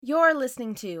You're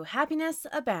listening to Happiness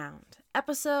Abound,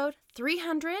 episode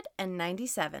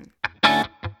 397.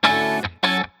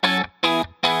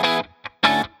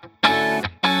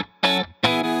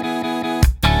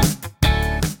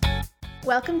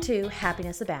 Welcome to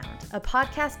Happiness Abound, a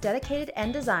podcast dedicated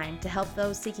and designed to help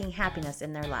those seeking happiness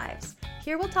in their lives.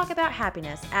 Here we'll talk about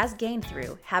happiness as gained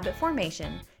through habit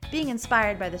formation, being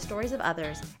inspired by the stories of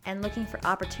others, and looking for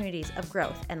opportunities of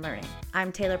growth and learning.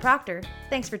 I'm Taylor Proctor.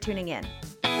 Thanks for tuning in.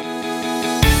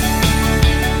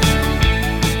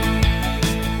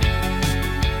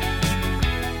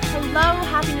 Hello,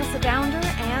 Happiness Abounder,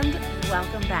 and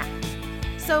welcome back.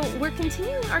 So we're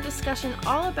continuing our discussion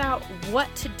all about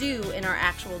what to do in our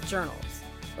actual journals.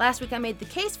 Last week I made the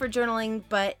case for journaling,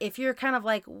 but if you're kind of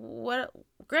like, what?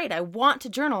 Great, I want to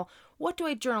journal. What do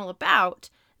I journal about?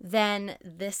 Then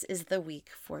this is the week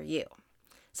for you.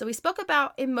 So we spoke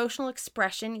about emotional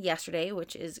expression yesterday,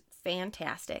 which is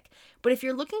fantastic. But if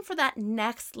you're looking for that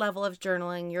next level of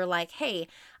journaling, you're like, hey,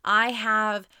 I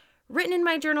have written in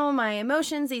my journal my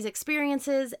emotions, these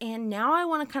experiences, and now I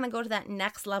want to kind of go to that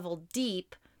next level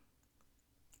deep.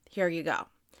 Here you go.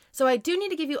 So I do need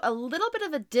to give you a little bit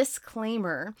of a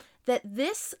disclaimer that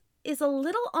this is a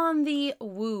little on the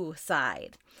woo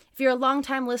side. If you're a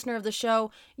longtime listener of the show,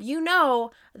 you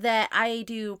know that I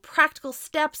do practical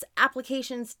steps,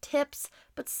 applications, tips,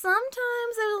 but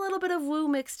sometimes there's a little bit of woo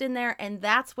mixed in there, and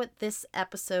that's what this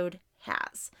episode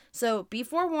has. So be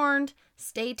forewarned,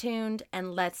 stay tuned,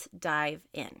 and let's dive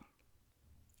in.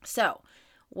 So,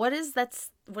 what is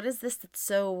this that's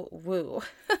so woo?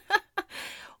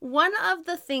 One of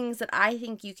the things that I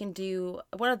think you can do,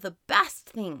 one of the best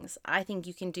things I think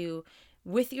you can do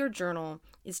with your journal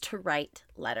is to write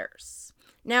letters.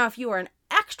 Now, if you are an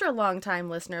extra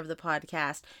long-time listener of the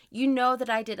podcast, you know that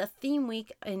I did a theme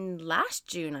week in last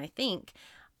June, I think,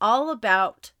 all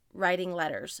about writing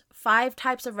letters. 5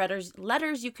 types of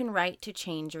letters you can write to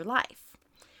change your life.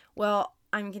 Well,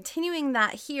 I'm continuing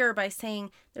that here by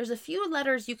saying there's a few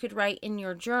letters you could write in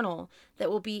your journal that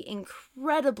will be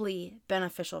incredibly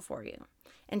beneficial for you.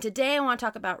 And today I want to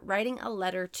talk about writing a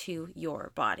letter to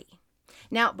your body.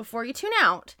 Now, before you tune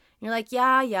out, you're like,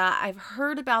 yeah, I've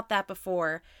heard about that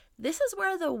before. This is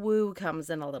where the woo comes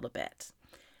in a little bit.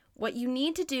 What you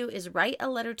need to do is write a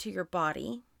letter to your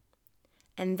body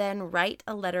and then write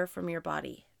a letter from your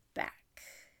body back.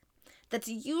 That's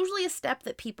usually a step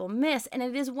that people miss, and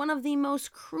it is one of the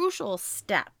most crucial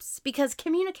steps because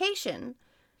communication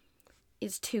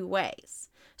is 2 ways.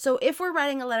 So if we're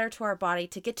writing a letter to our body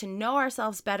to get to know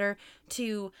ourselves better,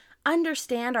 to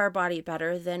understand our body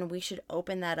better, then we should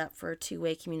open that up for a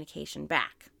 2-way communication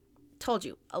back. Told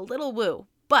you, a little woo,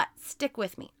 but stick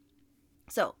with me.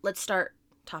 So let's start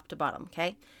top to bottom,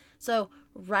 okay? So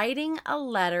writing a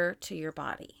letter to your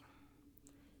body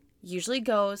usually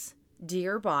goes,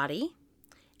 "Dear body,"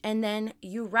 and then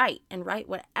you write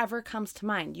whatever comes to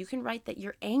mind. You can write that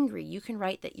you're angry. You can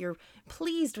write that you're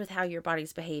pleased with how your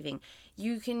body's behaving.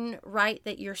 You can write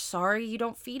that you're sorry you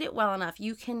don't feed it well enough.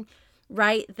 You can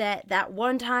write that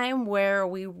one time where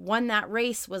we won that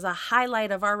race was a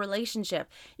highlight of our relationship.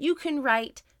 You can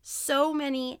write so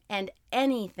many and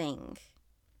anything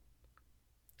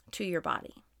to your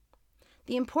body.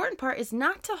 The important part is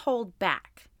not to hold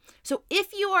back. So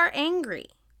if you are angry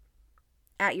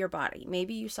at your body,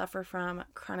 maybe you suffer from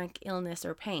chronic illness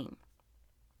or pain,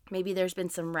 maybe there's been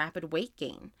some rapid weight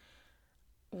gain,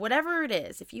 whatever it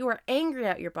is, if you are angry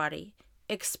at your body,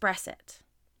 express it.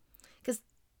 Because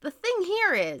the thing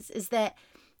here is that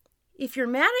if you're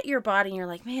mad at your body and you're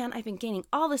like, man, I've been gaining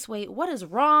all this weight, what is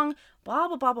wrong, blah,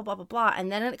 blah, blah, blah, blah, blah, blah,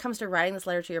 and then it comes to writing this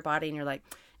letter to your body and you're like,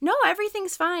 no,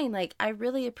 everything's fine, like, I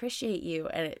really appreciate you,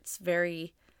 and it's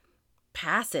very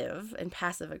passive and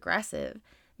passive-aggressive,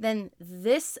 then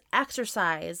this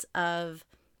exercise of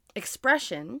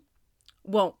expression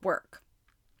won't work.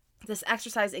 This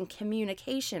exercise in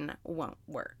communication won't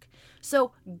work.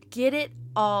 So get it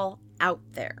all out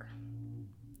there,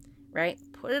 right?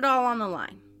 Put it all on the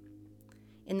line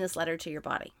in this letter to your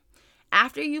body.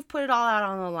 After you've put it all out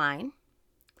on the line,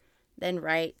 then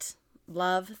write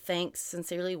love, thanks,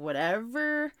 sincerely,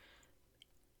 whatever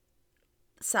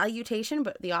salutation,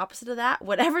 but the opposite of that,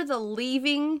 whatever the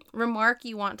leaving remark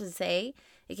you want to say.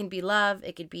 It can be love,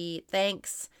 it could be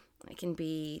thanks, it can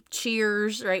be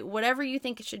cheers, right? Whatever you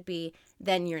think it should be,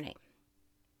 then your name.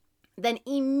 Then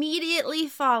immediately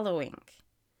following,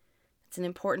 it's an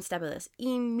important step of this,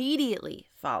 immediately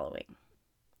following.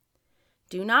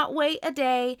 Do not wait a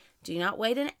day, do not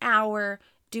wait an hour,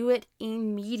 do it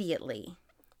immediately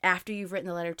after you've written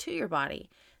the letter to your body.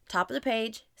 Top of the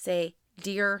page, say,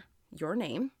 "Dear," your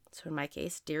name, so in my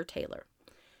case, "Dear Taylor,"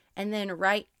 and then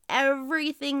write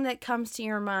everything that comes to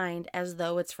your mind as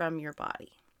though it's from your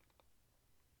body.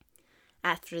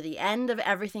 After the end of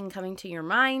everything coming to your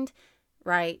mind,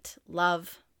 write,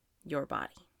 love your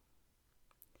body.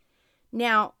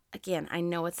 Now, again, I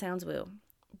know it sounds woo,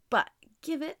 but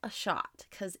give it a shot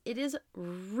because it is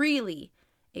really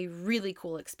a really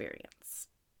cool experience.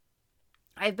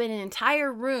 I've been in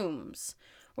entire rooms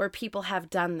where people have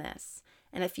done this,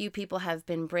 and a few people have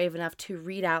been brave enough to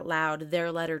read out loud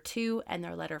their letter to and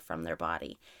their letter from their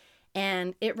body.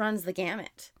 And it runs the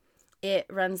gamut. It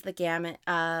runs the gamut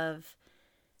of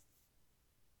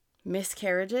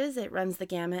miscarriages. It runs the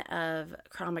gamut of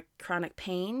chronic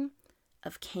pain,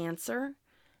 of cancer,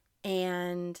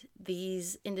 and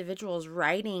these individuals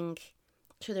writing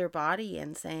to their body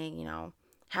and saying, you know,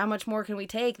 how much more can we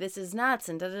take? This is nuts,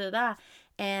 and da-da-da-da.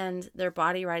 And their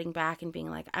body writing back and being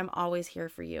like, I'm always here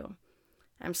for you.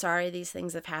 I'm sorry these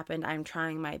things have happened. I'm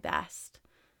trying my best.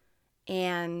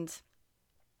 And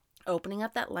opening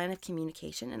up that line of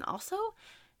communication, and also,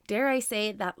 dare I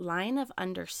say, that line of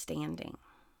understanding.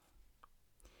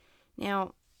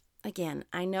 Now, again,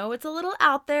 I know it's a little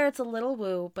out there, it's a little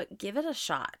woo, but give it a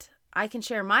shot. I can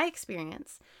share my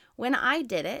experience. When I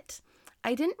did it,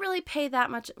 I didn't really pay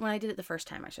that much, when I did it the first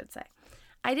time, I should say.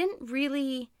 I didn't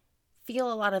really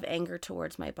feel a lot of anger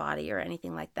towards my body or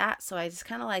anything like that. So I just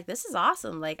kind of like, this is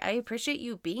awesome. Like, I appreciate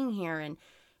you being here.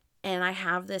 And I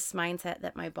have this mindset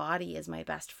that my body is my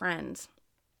best friend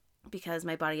because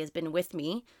my body has been with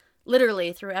me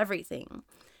literally through everything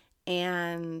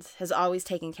and has always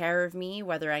taken care of me,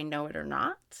 whether I know it or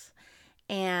not,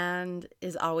 and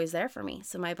is always there for me.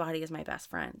 So my body is my best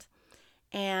friend.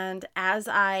 And as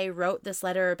I wrote this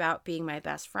letter about being my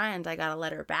best friend, I got a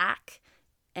letter back.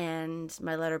 And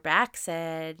my letter back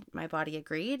said my body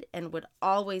agreed and would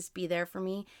always be there for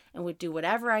me and would do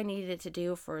whatever I needed it to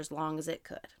do for as long as it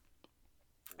could.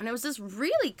 And it was this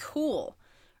really cool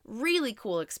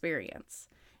experience.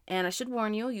 And I should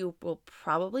warn you, you will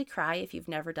probably cry if you've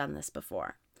never done this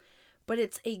before. But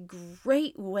it's a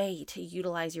great way to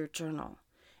utilize your journal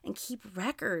and keep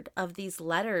record of these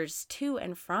letters to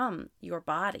and from your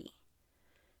body.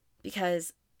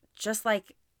 Because just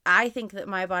like I think that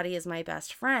my body is my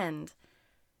best friend,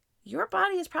 your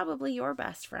body is probably your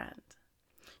best friend.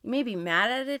 You may be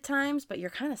mad at it at times, but you're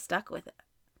kind of stuck with it.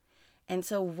 And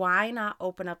so why not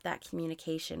open up that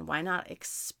communication? Why not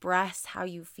express how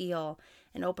you feel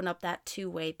and open up that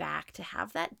two-way back to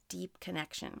have that deep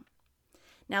connection?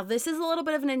 Now, this is a little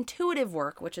bit of an intuitive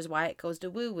work, which is why it goes to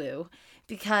woo-woo,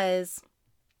 because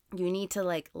you need to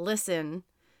like listen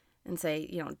and say,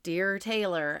 you know, Dear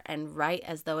Taylor, and write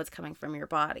as though it's coming from your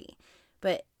body.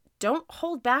 But don't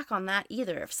hold back on that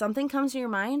either. If something comes to your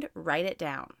mind, write it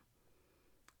down.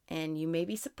 And you may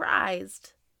be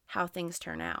surprised how things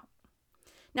turn out.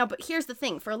 Now, but here's the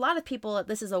thing. For a lot of people,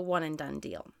 this is a one and done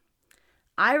deal.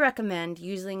 I recommend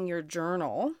using your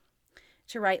journal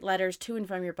to write letters to and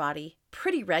from your body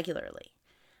pretty regularly.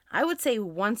 I would say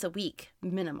once a week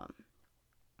minimum.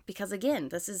 Because again,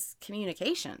 this is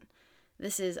communication.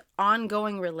 This is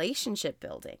ongoing relationship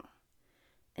building.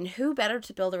 And who better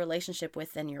to build a relationship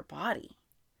with than your body,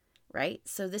 right?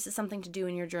 So this is something to do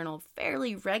in your journal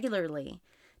fairly regularly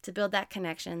to build that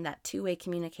connection, that two-way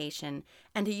communication,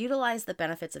 and to utilize the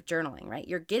benefits of journaling, right?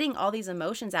 You're getting all these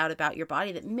emotions out about your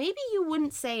body that maybe you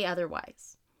wouldn't say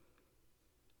otherwise,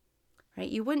 right?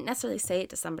 You wouldn't necessarily say it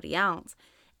to somebody else,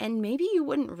 and maybe you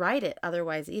wouldn't write it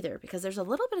otherwise either, because there's a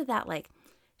little bit of that like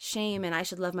shame and I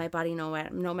should love my body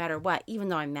no matter what, even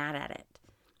though I'm mad at it.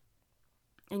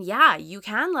 And yeah, you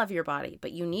can love your body,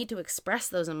 but you need to express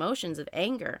those emotions of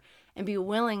anger and be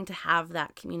willing to have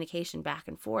that communication back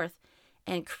and forth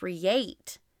and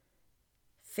create,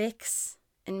 fix,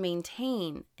 and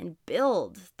maintain and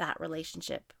build that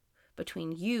relationship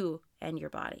between you and your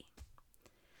body.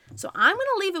 So I'm going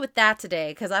to leave it with that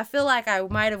today because I feel like I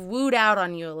might have wooed out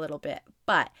on you a little bit,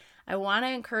 but I want to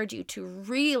encourage you to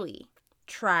really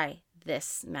try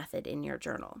this method in your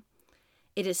journal.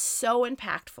 It is so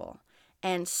impactful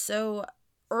and so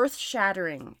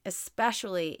earth-shattering,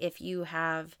 especially if you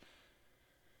have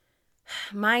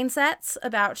mindsets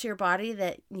about your body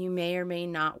that you may or may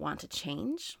not want to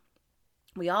change.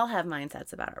 We all have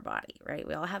mindsets about our body, right?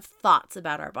 We all have thoughts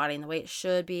about our body and the way it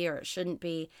should be or it shouldn't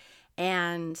be.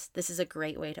 And this is a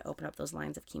great way to open up those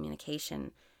lines of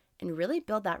communication and really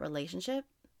build that relationship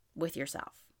with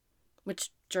yourself,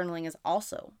 which journaling is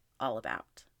also all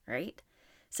about, right?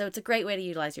 So it's a great way to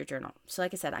utilize your journal. So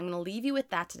like I said, I'm going to leave you with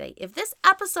that today. If this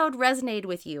episode resonated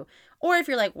with you, or if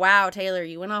you're like, wow, Taylor,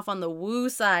 you went off on the woo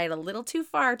side a little too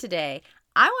far today,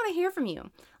 I want to hear from you.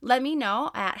 Let me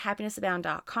know at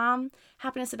happinessabound.com,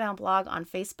 Happiness Abound blog on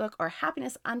Facebook, or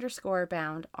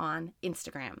happiness_abound on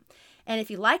Instagram. And if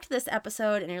you liked this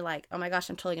episode and you're like, oh my gosh,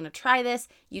 I'm totally going to try this,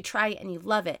 you try it and you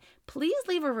love it, please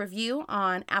leave a review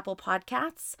on Apple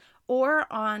Podcasts or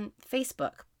on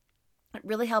Facebook. It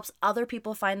really helps other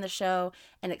people find the show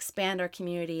and expand our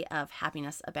community of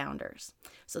Happiness Abounders.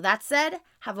 So that said,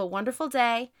 have a wonderful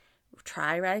day.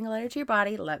 Try writing a letter to your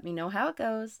body. Let me know how it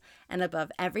goes. And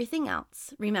above everything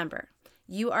else, remember,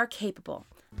 you are capable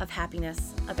of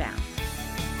happiness abound.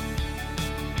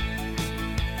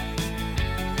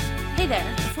 Hey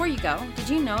there, before you go, did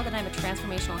you know that I'm a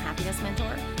transformational happiness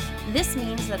mentor? This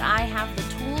means that I have the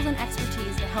tools and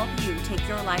expertise to help you take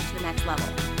your life to the next level.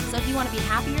 So if you want to be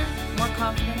happier, more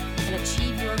confident, and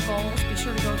achieve your goals, be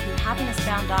sure to go to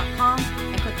happinessabound.com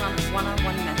and click on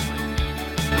one-on-one mentoring.